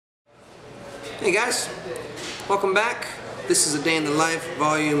Hey guys, welcome back. This is A Day in the Life,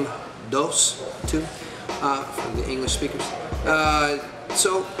 Vol.2 for the English speakers.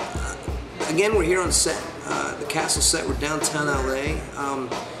 Again, we're here on set, the Castle set. We're downtown LA.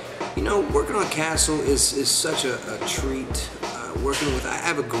 You know, working on Castle is such a treat. I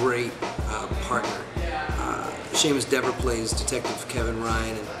have a great partner. Seamus Dever plays Detective Kevin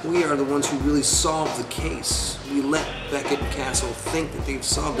Ryan, and we are the ones who really solve the case. We let Beckett and Castle think that they've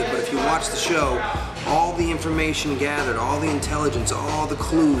solved it, but if you watch the show, all the information gathered, all the intelligence, all the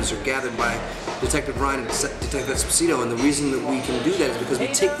clues are gathered by Detective Ryan and Detective Esposito, and the reason that we can do that is because we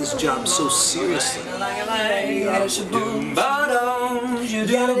take this job so seriously. Your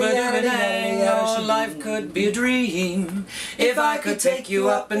life could be a dream if I could take you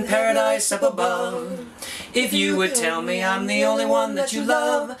up in paradise up above. If you would tell me I'm the only one that you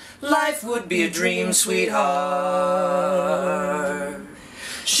love, life would be a dream, sweetheart.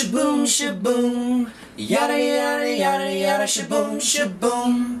 Shaboom, shaboom, yada yada yada yada, shaboom,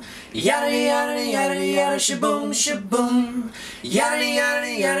 shaboom, yada yada yada yada, shaboom, shaboom, yada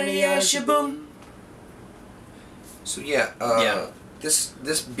yada yada yada, shaboom. So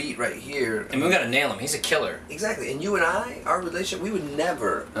this beat right here. And we gotta nail him. He's a killer. Exactly. And you and I, our relationship, we would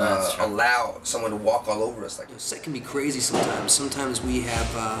never allow someone to walk all over us like this. Set can be crazy sometimes. Sometimes we have,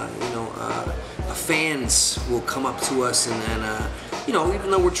 fans will come up to us and you know,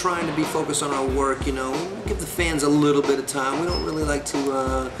 even though we're trying to be focused on our work, you know, we give the fans a little bit of time. We don't really like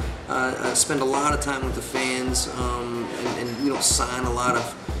to spend a lot of time with the fans, and we don't sign a lot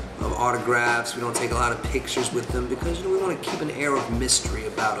of autographs. We don't take a lot of pictures with them because, you know, we want to keep an air of mystery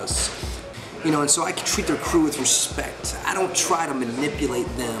about us. You know, and so I treat their crew with respect. I don't try to manipulate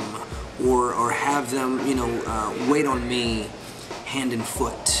them or have them, you know, wait on me hand and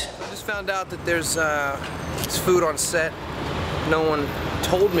foot. I just found out that there's food on set. No one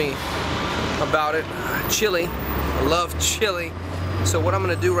told me about it. Chili. I love chili. So what I'm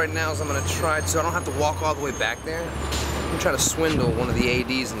going to do right now is I'm going to try, so I don't have to walk all the way back there. I'm trying to swindle one of the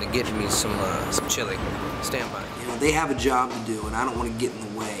ADs into getting me some chili. Stand by. You know, they have a job to do, and I don't want to get in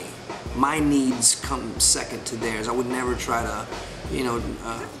the way. My needs come second to theirs. I would never try to, you know.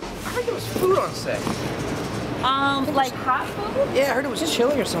 I heard there was food on set. Like hot food? Yeah, I heard it was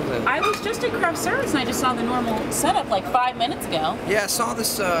chili or something. I was just at craft service and I just saw the normal setup like 5 minutes ago. Yeah, I saw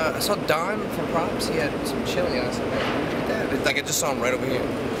this. I saw Don from Props. He had some chili, and I said, "Man, where'd you get that?" Like I just saw him right over here.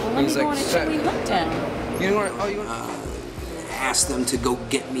 Well, let me go on a chili look down. You want? Oh, you want? Ask them to go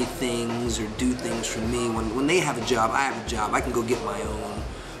get me things or do things for me. When they have a job, I have a job. I can go get my own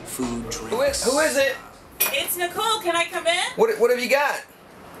food, drinks. Who is it? It's Nicole. Can I come in? What have you got?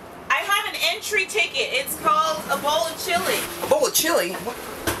 I have an entry ticket. It's called a bowl of chili. A bowl of chili? What?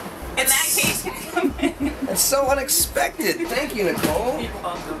 In that case, you can come in. That's so unexpected. Thank you, Nicole. You're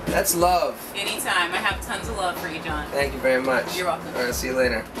welcome. That's love. Anytime. I have tons of love for you, John. Thank you very much. You're welcome. All right, see you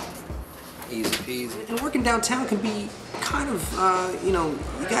later. Easy peasy. And working downtown can be kind of, you know,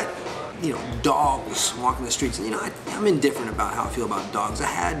 you got, you know, dogs walking the streets. And, you know, I'm indifferent about how I feel about dogs. I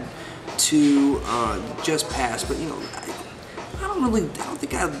had two just passed, but, you know, I don't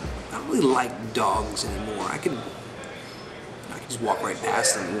really like dogs anymore. I can just walk right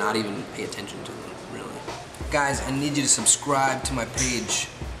past them and not even pay attention to them, really. Guys, I need you to subscribe to my page.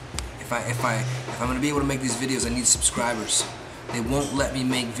 If I'm gonna be able to make these videos, I need subscribers. They won't let me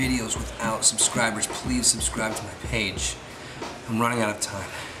make videos without subscribers. Please subscribe to my page. I'm running out of time.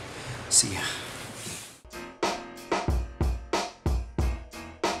 See ya.